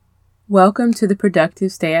Welcome to the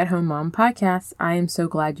Productive Stay-at-Home Mom podcast. I am so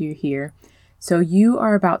glad you're here. So you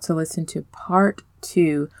are about to listen to part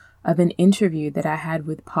 2 of an interview that I had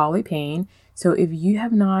with Payne. So if you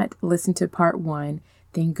have not listened to part 1,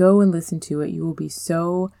 then go and listen to it. You will be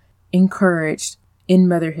so encouraged in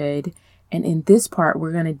motherhood. And in this part,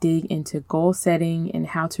 we're going to dig into goal setting and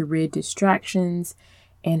how to rid distractions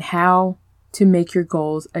and how to make your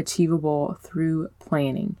goals achievable through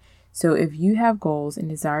planning. So if you have goals and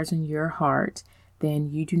desires in your heart, then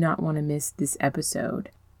you do not want to miss this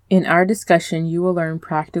episode. In our discussion, you will learn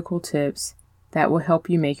practical tips that will help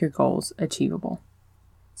you make your goals achievable.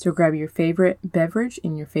 So grab your favorite beverage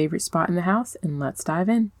in your favorite spot in the house and let's dive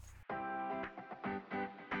in.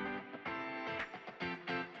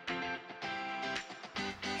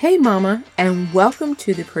 Hey mama, and welcome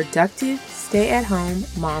to the Productive Stay-at-Home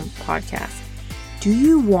Mom podcast. Do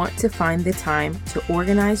you want to find the time to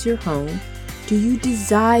organize your home? Do you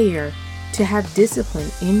desire to have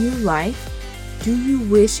discipline in your life? Do you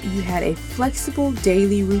wish you had a flexible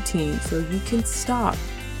daily routine so you can stop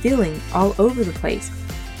feeling all over the place?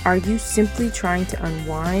 Are you simply trying to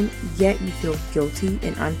unwind, yet you feel guilty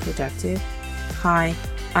and unproductive? Hi,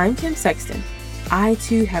 I'm Kim Sexton. I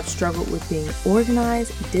too have struggled with being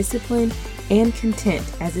organized, disciplined, and content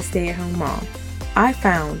as a stay-at-home mom. I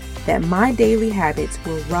found that my daily habits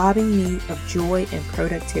were robbing me of joy and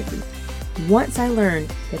productivity. Once I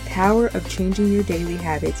learned the power of changing your daily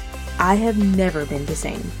habits, I have never been the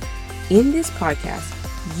same. In this podcast,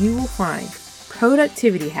 you will find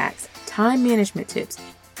productivity hacks, time management tips,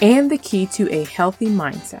 and the key to a healthy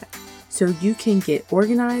mindset so you can get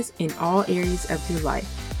organized in all areas of your life.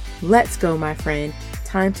 Let's go, my friend.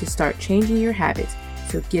 Time to start changing your habits.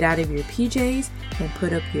 So get out of your PJs and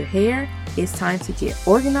put up your hair. It's time to get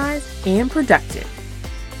organized and productive.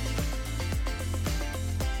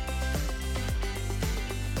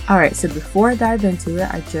 All right, so before I dive into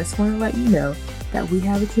it, I just want to let you know that we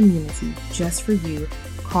have a community just for you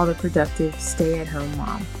called the Productive Stay-at-Home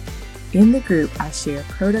Mom. In the group, I share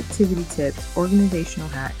productivity tips, organizational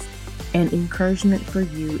hacks, and encouragement for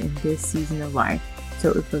you in this season of life.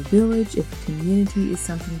 So if a village, if a community is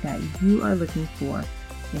something that you are looking for,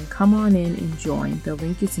 then come on in and join. The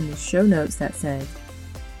link is in the show notes that says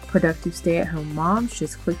Productive Stay-at-Home Moms.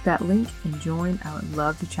 Just click that link and join. I would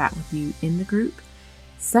love to chat with you in the group.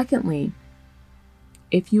 Secondly,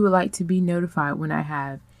 if you would like to be notified when I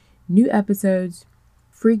have new episodes,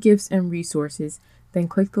 free gifts, and resources, then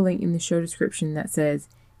click the link in the show description that says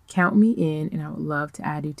Count Me In, and I would love to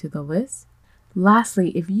add you to the list.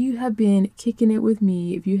 Lastly, if you have been kicking it with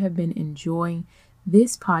me, if you have been enjoying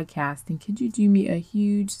this podcast, then could you do me a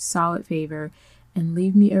huge solid favor and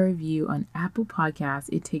leave me a review on Apple Podcasts?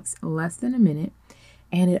 It takes less than a minute,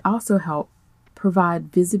 and it also helps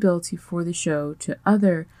provide visibility for the show to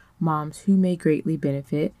other moms who may greatly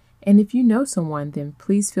benefit. And if you know someone, then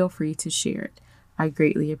please feel free to share it. I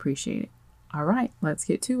greatly appreciate it. All right, let's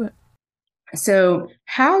get to it. So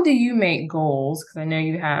how do you make goals? Because I know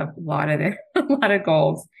you have a lot of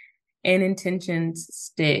goals and intentions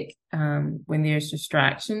stick when there's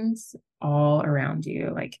distractions all around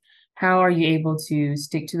you. Like, how are you able to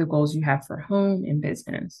stick to the goals you have for home and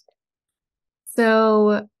business?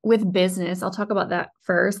 So with business, I'll talk about that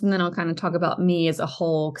first, and then I'll kind of talk about me as a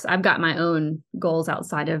whole, because I've got my own goals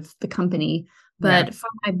outside of the company. But for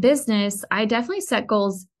my business, I definitely set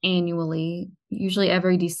goals annually. Usually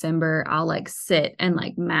every December, I'll sit and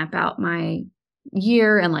map out my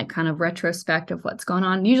year and kind of retrospect of what's going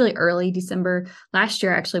on. Usually early December. Last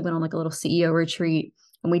year, I actually went on a little CEO retreat,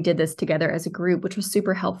 and we did this together as a group, which was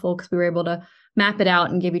super helpful because we were able to map it out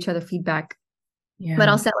and give each other feedback. Yeah. But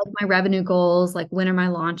I'll set my revenue goals, when are my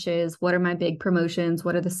launches? What are my big promotions?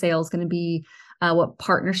 What are the sales going to be? What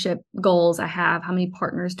partnership goals I have? How many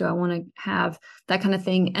partners do I want to have? That kind of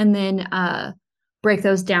thing. And then break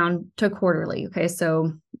those down to quarterly. Okay.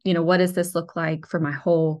 So, what does this look like for my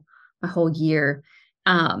whole year?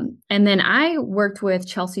 And then I worked with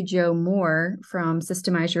Chelsea Jo Moore from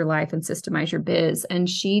Systemize Your Life and Systemize Your Biz. And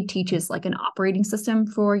she teaches an operating system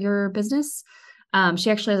for your business.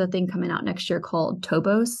 She actually has a thing coming out next year called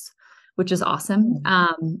Tobos, which is awesome.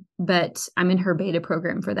 But I'm in her beta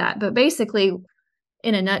program for that. But basically,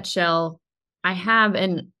 in a nutshell, I have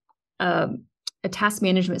a task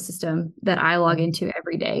management system that I log into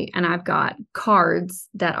every day. And I've got cards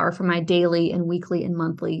that are for my daily and weekly and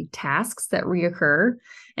monthly tasks that reoccur.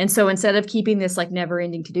 And so instead of keeping this never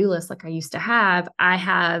ending to-do list like I used to have, I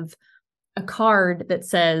have a card that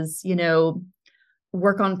says,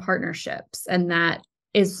 work on partnerships. And that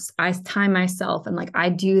is I time myself, and like I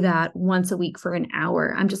do that once a week for an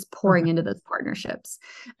hour. I'm just pouring into those partnerships,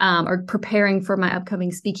 or preparing for my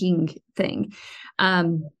upcoming speaking thing.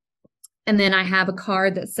 And then I have a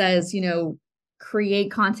card that says,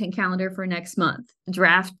 create content calendar for next month,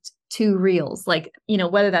 draft 2 reels, like,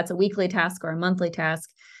 whether that's a weekly task or a monthly task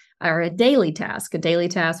or a daily task. A daily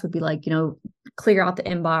task would be like, clear out the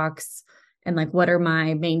inbox and like, what are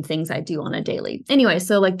my main things I do on a daily? Anyway,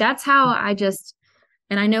 so like, that's how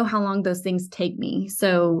and I know how long those things take me.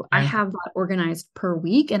 So I have that organized per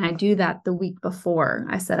week, and I do that the week before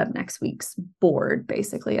I set up next week's board,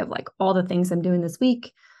 basically, of like all the things I'm doing this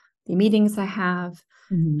week, the meetings I have.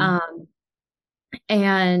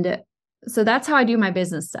 And so that's how I do my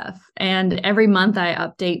business stuff. And every month I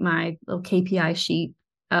update my little KPI sheet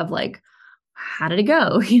of like, how did it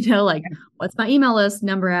go? Like, what's my email list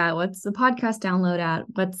number at? What's the podcast download at?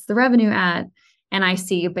 What's the revenue at? And I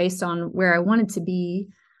see, based on where I wanted to be,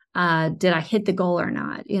 did I hit the goal or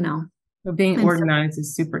not? But being organized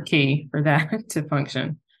is super key for that to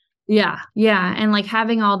function. Yeah. And like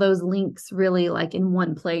having all those links really like in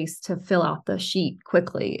one place to fill out the sheet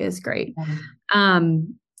quickly is great.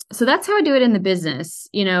 So that's how I do it in the business,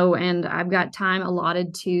 and I've got time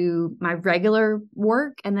allotted to my regular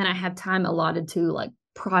work. And then I have time allotted to like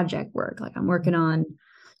project work. Like I'm working on,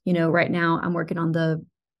 right now I'm working on the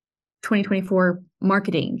 2024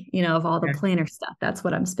 marketing, of all the planner stuff. That's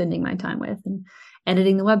what I'm spending my time with, and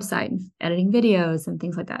editing the website and editing videos and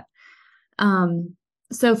things like that.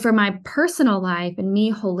 So for my personal life and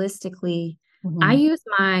me holistically, I use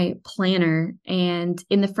my planner, and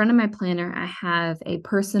in the front of my planner, I have a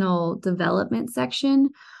personal development section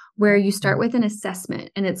where you start with an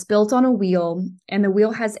assessment, and it's built on a wheel, and the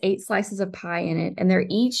wheel has 8 slices of pie in it, and they're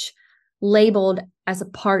each labeled as a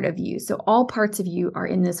part of you. So all parts of you are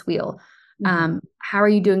in this wheel. How are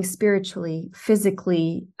you doing spiritually,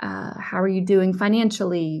 physically? How are you doing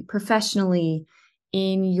financially, professionally,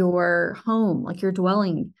 in your home, like your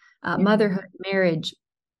dwelling, motherhood, marriage?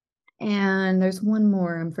 And there's one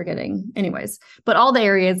more I'm forgetting. Anyways, but all the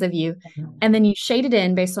areas of you. And then you shade it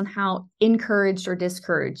in based on how encouraged or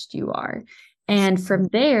discouraged you are. And from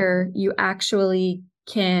there, you actually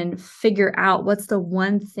can figure out what's the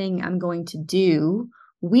one thing I'm going to do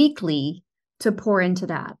weekly to pour into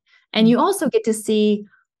that. And you also get to see,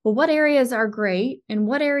 well, what areas are great and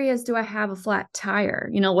what areas do I have a flat tire?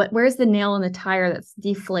 Where's the nail in the tire that's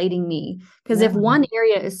deflating me? Because if one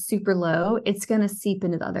area is super low, it's going to seep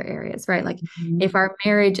into the other areas, right? Like if our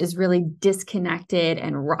marriage is really disconnected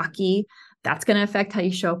and rocky, that's going to affect how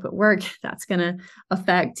you show up at work. That's going to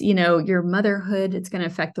affect, your motherhood. It's going to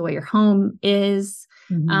affect the way your home is.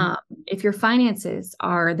 If your finances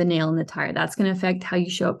are the nail in the tire, that's going to affect how you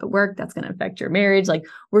show up at work. That's going to affect your marriage. Like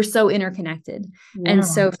we're so interconnected. And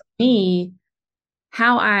so for me,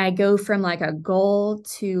 how I go from like a goal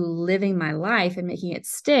to living my life and making it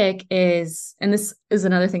stick is, and this is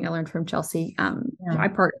another thing I learned from Chelsea. I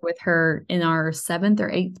partnered with her in our 7th or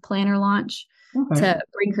 8th planner launch to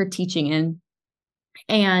bring her teaching in.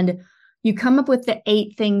 And you come up with the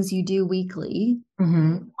 8 things you do weekly,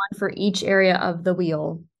 one for each area of the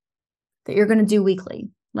wheel that you're going to do weekly.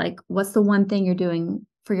 Like, what's the one thing you're doing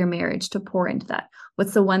for your marriage to pour into that?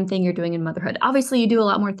 What's the one thing you're doing in motherhood? Obviously, you do a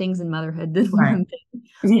lot more things in motherhood than one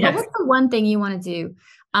thing. But what's the one thing you want to do?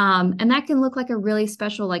 And that can look like a really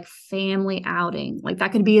special, like family outing. Like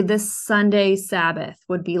that could be this Sunday Sabbath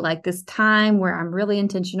would be like this time where I'm really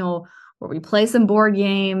intentional, where we play some board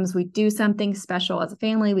games, we do something special as a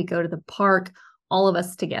family, we go to the park, all of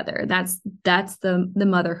us together. That's the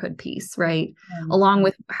motherhood piece, right? Along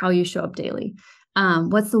with how you show up daily.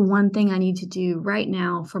 What's the one thing I need to do right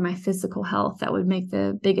now for my physical health that would make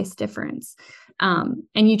the biggest difference? And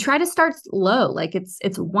you try to start low, like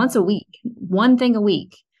it's once a week, one thing a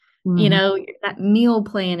week. That meal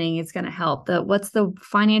planning is going to help. What's the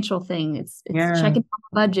financial thing? It's checking out the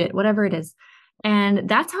budget, whatever it is. And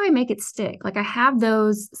that's how I make it stick. Like I have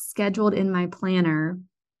those scheduled in my planner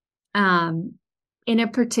in a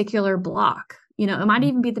particular block. It might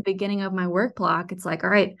even be the beginning of my work block. It's like, all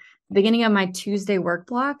right, beginning of my Tuesday work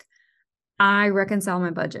block, I reconcile my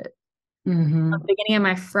budget. At the beginning of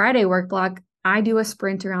my Friday work block, I do a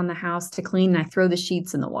sprint around the house to clean and I throw the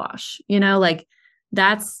sheets in the wash, like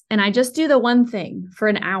and I just do the one thing for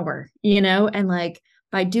an hour, and like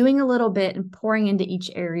by doing a little bit and pouring into each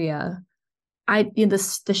area,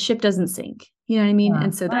 the ship doesn't sink, you know what I mean?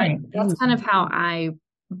 And so that's kind of how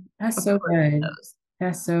that's so good. Those.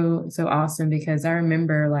 That's so awesome, because I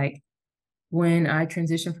remember like when I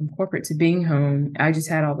transitioned from corporate to being home, I just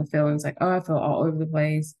had all the feelings like, oh, I feel all over the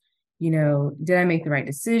place. did I make the right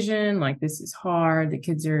decision? Like, this is hard. The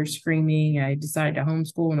kids are screaming. I decided to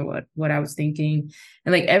homeschool and what I was thinking.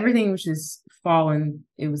 And like everything was just falling.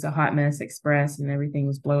 It was a hot mess express and everything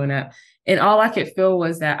was blowing up. And all I could feel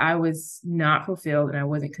was that I was not fulfilled and I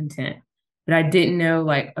wasn't content. But I didn't know,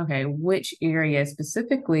 like, okay, which area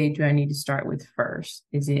specifically do I need to start with first?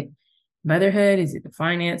 Is it motherhood? Is it the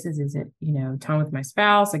finances? Is it, time with my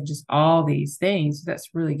spouse? Like just all these things. So that's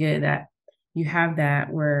really good that you have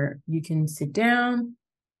that where you can sit down,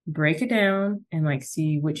 break it down, and like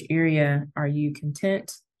see which area are you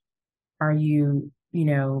content? Are you,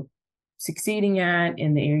 succeeding at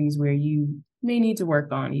in the areas where you may need to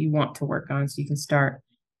work on, you want to work on, so you can start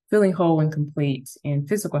feeling whole and complete. And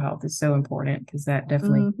physical health is so important because that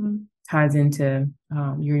definitely ties into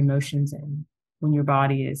your emotions and when your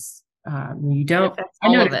body is, when you don't, I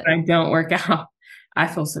know when I don't work out, I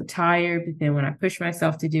feel so tired, but then when I push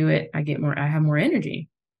myself to do it, I have more energy.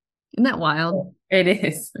 Isn't that wild? It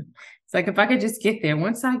is. It's like, if I could just get there,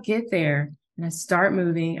 once I get there and I start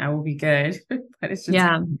moving, I will be good. But it's just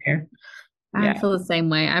there. I feel the same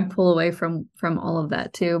way. I pull away from all of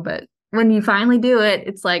that too. But when you finally do it,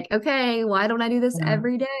 it's like, okay, why don't I do this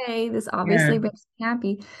every day? This obviously makes me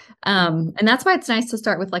happy. And that's why it's nice to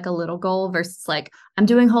start with like a little goal versus like, I'm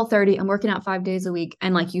doing Whole30, I'm working out 5 days a week.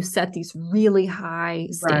 And like you set these really high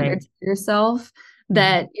standards for yourself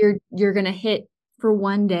that you're going to hit for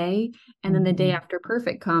one day. And then the day after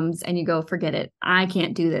perfect comes and you go, forget it. I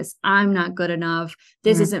can't do this. I'm not good enough.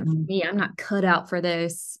 This isn't for me. I'm not cut out for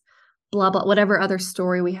this. Blah, blah, whatever other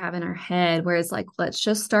story we have in our head, where it's like, let's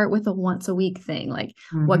just start with a once a week thing. Like,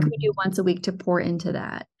 what can we do once a week to pour into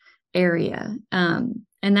that area? And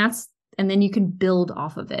then you can build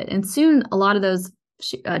off of it. And soon a lot of those,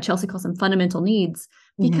 Chelsea calls them fundamental needs,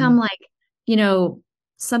 become like,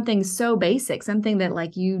 something so basic, something that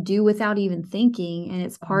like you do without even thinking. And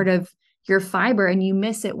it's part of your fiber and you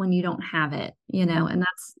miss it when you don't have it, and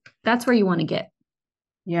that's where you want to get.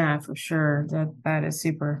 Yeah, for sure. That is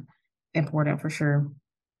super important for sure.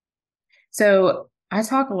 So I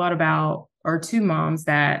talk a lot about, or to moms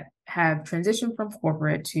that have transitioned from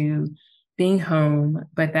corporate to being home,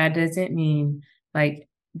 but that doesn't mean like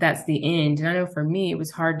that's the end. And I know for me, it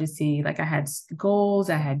was hard to see, like I had goals,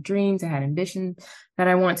 I had dreams, I had ambitions that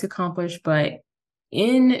I want to accomplish, but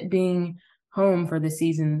in being home for the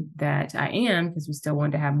season that I am, because we still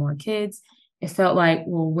wanted to have more kids, it felt like,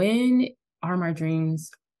 well, when are my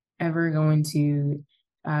dreams ever going to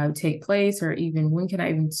take place, or even when can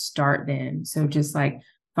I even start them? So just like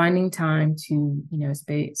finding time to,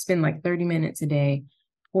 spend like 30 minutes a day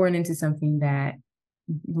pouring into something that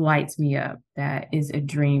lights me up, that is a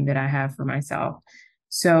dream that I have for myself.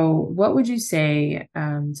 So what would you say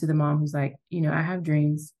to the mom who's like, I have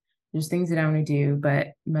dreams, there's things that I want to do, but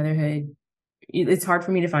motherhood, it's hard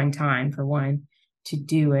for me to find time, for one, to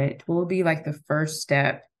do it. What would be like the first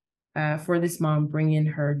step for this mom bringing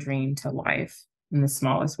her dream to life in the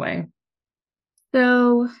smallest way?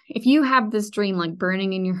 So if you have this dream like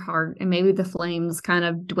burning in your heart and maybe the flames kind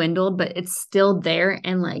of dwindled, but it's still there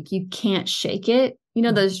and like you can't shake it,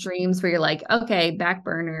 those dreams where you're like, okay, back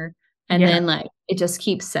burner. And then like it just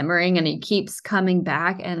keeps simmering and it keeps coming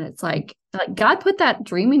back. And it's like God put that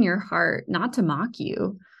dream in your heart, not to mock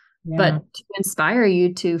you, but to inspire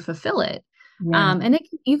you to fulfill it. And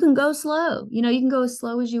you can go slow, you can go as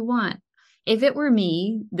slow as you want. If it were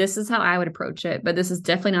me, this is how I would approach it, but this is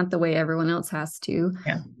definitely not the way everyone else has to.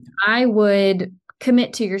 I would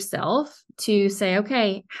commit to yourself to say,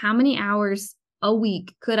 okay, how many hours a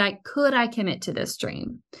week could I commit to this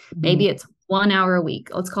dream? Maybe it's 1 hour a week.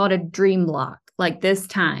 Let's call it a dream block, like this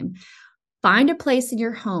time. Find a place in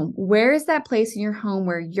your home. Where is that place in your home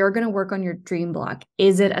where you're going to work on your dream block?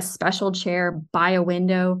 Is it a special chair by a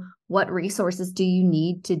window? What resources do you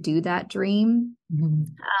need to do that dream?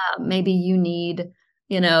 Maybe you need,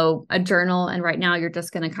 a journal. And right now you're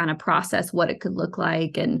just going to kind of process what it could look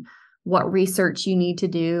like and what research you need to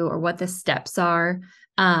do or what the steps are.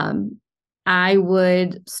 I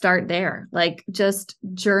would start there, like just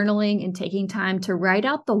journaling and taking time to write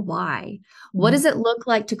out the why. What does it look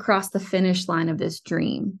like to cross the finish line of this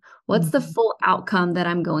dream? What's the full outcome that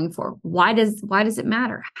I'm going for? Why does it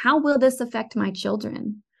matter? How will this affect my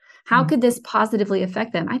children? How could this positively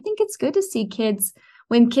affect them? I think it's good to see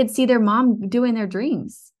when kids see their mom doing their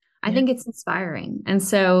dreams. I think it's inspiring. And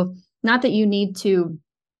so not that you need to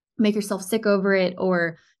make yourself sick over it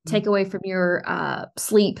or take away from your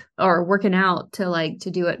sleep or working out to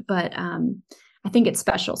do it. But I think it's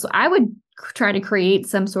special. So I would try to create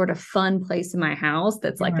some sort of fun place in my house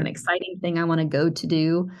that's like an exciting thing I want to go to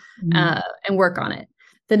do and work on it.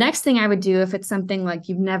 The next thing I would do, if it's something like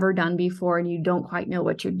you've never done before and you don't quite know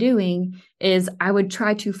what you're doing, is I would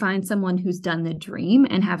try to find someone who's done the dream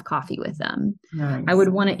and have coffee with them. Nice. I would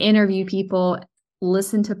want to interview people,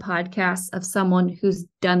 listen to podcasts of someone who's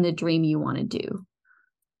done the dream you want to do.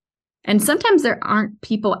 And sometimes there aren't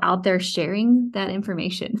people out there sharing that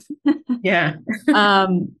information. Yeah.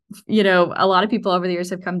 You know, a lot of people over the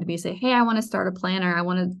years have come to me and say, hey, I want to start a planner. I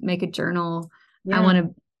want to make a journal. Yeah. I want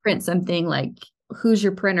to print something. Like, who's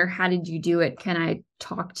your printer? How did you do it? Can I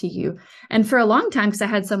talk to you? And for a long time, because I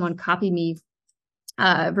had someone copy me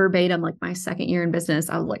verbatim, like my second year in business,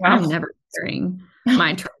 I was like, Wow. I'm never sharing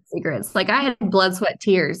my trade secrets. Like, I had blood, sweat,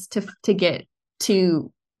 tears to get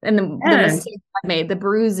to, and the mistakes I made, the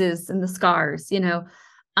bruises and the scars, you know.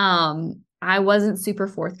 I wasn't super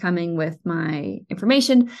forthcoming with my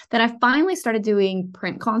information. Then I finally started doing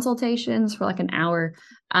print consultations for like an hour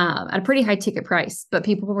at a pretty high ticket price, but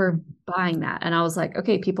people were buying that. And I was like,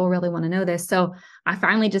 okay, people really want to know this. So I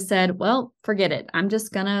finally just said, well, forget it. I'm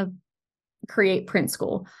just going to create print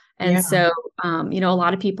school. And so, you know, a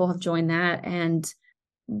lot of people have joined that. And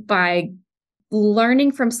by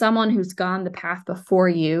learning from someone who's gone the path before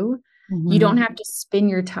you, you don't have to spin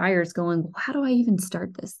your tires going, well, how do I even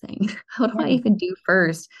start this thing? How do I even do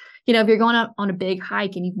first? You know, if you're going out on a big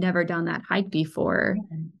hike and you've never done that hike before,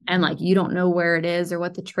 and like you don't know where it is or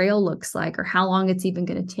what the trail looks like or how long it's even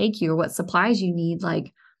going to take you or what supplies you need,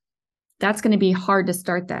 like that's going to be hard to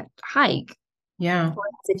start that hike. Yeah.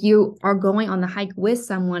 If you are going on the hike with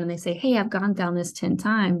someone and they say, hey, I've gone down this 10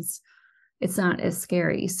 times, it's not as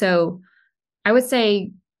scary. So I would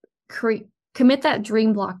say commit that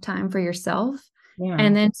dream block time for yourself,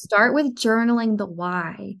 and then start with journaling the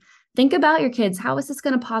why. Think about your kids. How is this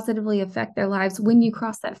going to positively affect their lives when you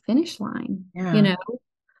cross that finish line? You know,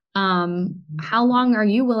 how long are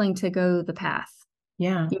you willing to go the path?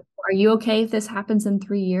 Are you okay if this happens in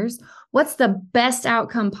 3 years? What's the best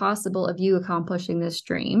outcome possible of you accomplishing this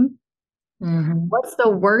dream? What's the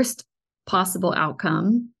worst possible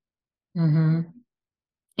outcome?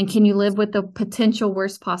 And can you live with the potential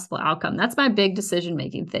worst possible outcome? That's my big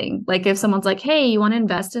decision-making thing. Like if someone's like, hey, you want to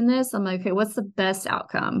invest in this? I'm like, okay, what's the best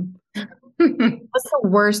outcome? What's the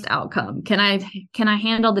worst outcome? Can I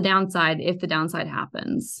handle the downside if the downside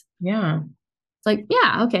happens? Yeah. It's like,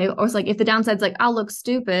 yeah, okay. Or it's like, if the downside's like, I'll look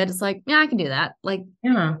stupid. It's like, yeah, I can do that. Like,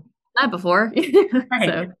 not before.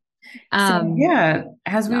 Right. So,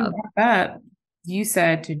 as we wrap up, you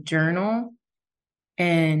said to journal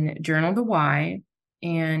the why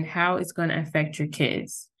and how it's going to affect your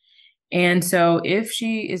kids. And so if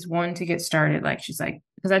she is one to get started, like she's like,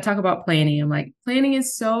 because I talk about planning, I'm like, planning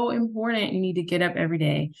is so important. You need to get up every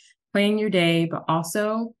day, plan your day, but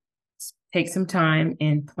also take some time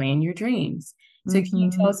and plan your dreams. So can you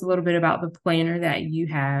tell us a little bit about the planner that you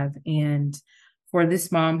have, and for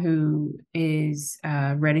this mom who is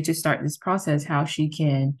ready to start this process, how she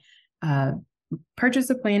can purchase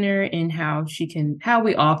a planner and how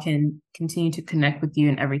we all can continue to connect with you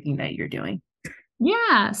and everything that you're doing?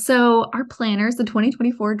 Yeah. So our planners, the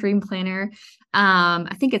 2024 Dream Planner,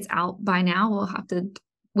 I think it's out by now. We'll have to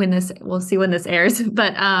we'll see when this airs.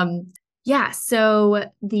 But yeah, so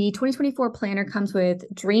the 2024 planner comes with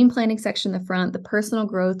dream planning section in the front, the personal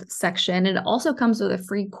growth section, and it also comes with a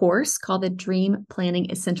free course called the Dream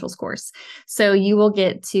Planning Essentials course. So you will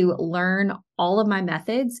get to learn all of my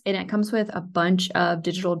methods, and it comes with a bunch of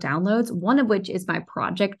digital downloads, one of which is my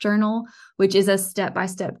project journal, which is a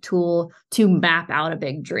step-by-step tool to map out a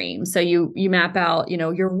big dream. So you map out, you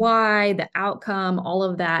know, your why, the outcome, all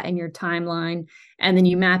of that, and your timeline, and then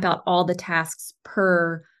you map out all the tasks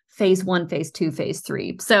per phase 1, phase 2, phase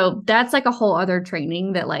 3. So that's like a whole other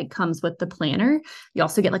training that like comes with the planner. You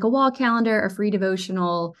also get like a wall calendar, a free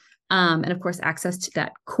devotional, and of course access to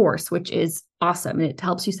that course, which is awesome. And it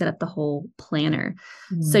helps you set up the whole planner.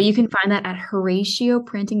 So you can find that at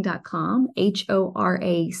HoratioPrinting.com,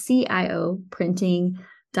 HORACIO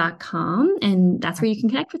printing.com. And that's where you can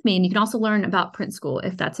connect with me. And you can also learn about print school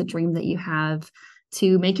if that's a dream that you have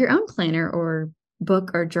to make your own planner or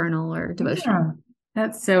book or journal or devotional.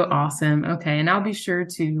 That's so awesome. Okay. And I'll be sure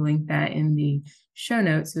to link that in the show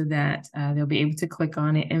notes so that they'll be able to click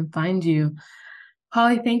on it and find you.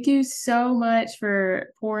 Holly, thank you so much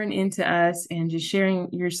for pouring into us and just sharing.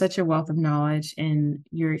 You're such a wealth of knowledge, and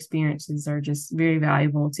your experiences are just very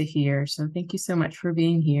valuable to hear. So thank you so much for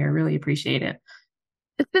being here. Really appreciate it.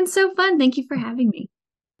 It's been so fun. Thank you for having me.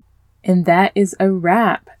 And that is a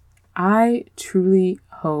wrap. I truly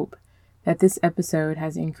hope that this episode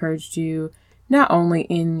has encouraged you not only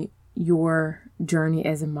in your journey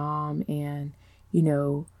as a mom and, you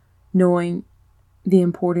know, knowing the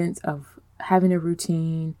importance of having a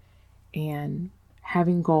routine and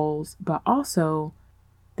having goals, but also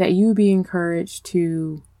that you be encouraged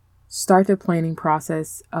to start the planning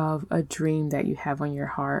process of a dream that you have on your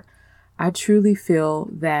heart. I truly feel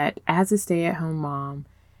that as a stay-at-home mom,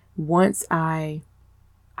 once I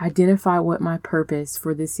identify what my purpose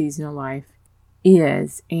for this season of life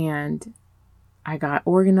is, and I got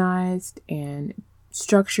organized and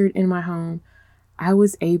structured in my home, I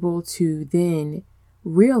was able to then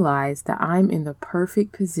realize that I'm in the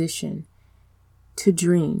perfect position to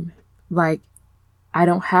dream. Like, I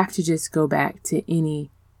don't have to just go back to any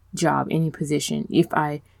job, any position. If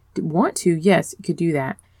I want to, yes, you could do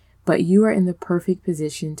that. But you are in the perfect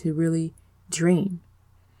position to really dream.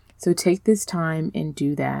 So take this time and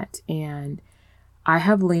do that. And I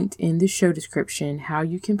have linked in the show description how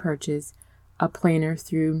you can purchase a planner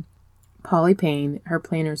through Payne. Her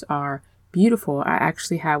planners are beautiful. I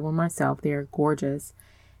actually have one myself. They're gorgeous.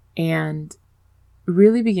 And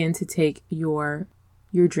really begin to take your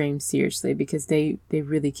dreams seriously, because they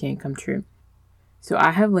really can come true. So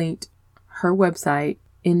I have linked her website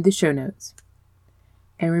in the show notes.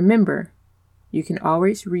 And remember, you can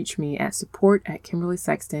always reach me at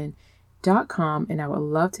support@KimberlySexton.com, and I would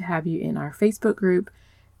love to have you in our Facebook group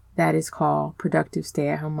that is called Productive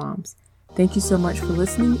Stay-at-Home Moms. Thank you so much for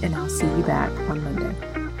listening, and I'll see you back on Monday.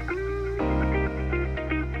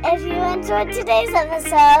 If you enjoyed today's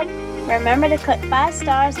episode, remember to click 5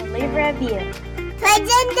 stars and leave a review. Thank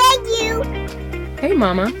you. Hey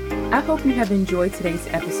Mama, I hope you have enjoyed today's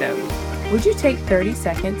episode. Would you take 30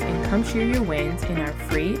 seconds and come share your wins in our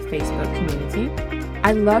free Facebook community?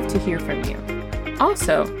 I'd love to hear from you.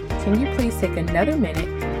 Also, can you please take another minute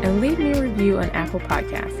and leave me a review on Apple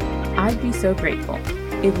Podcasts? I'd be so grateful.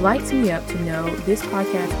 It lights me up to know this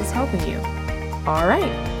podcast is helping you. All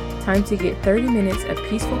right, time to get 30 minutes of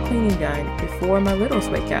peaceful cleaning done before my littles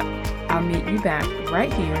wake up. I'll meet you back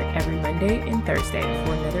right here every Monday and Thursday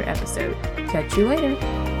for another episode. Catch you later.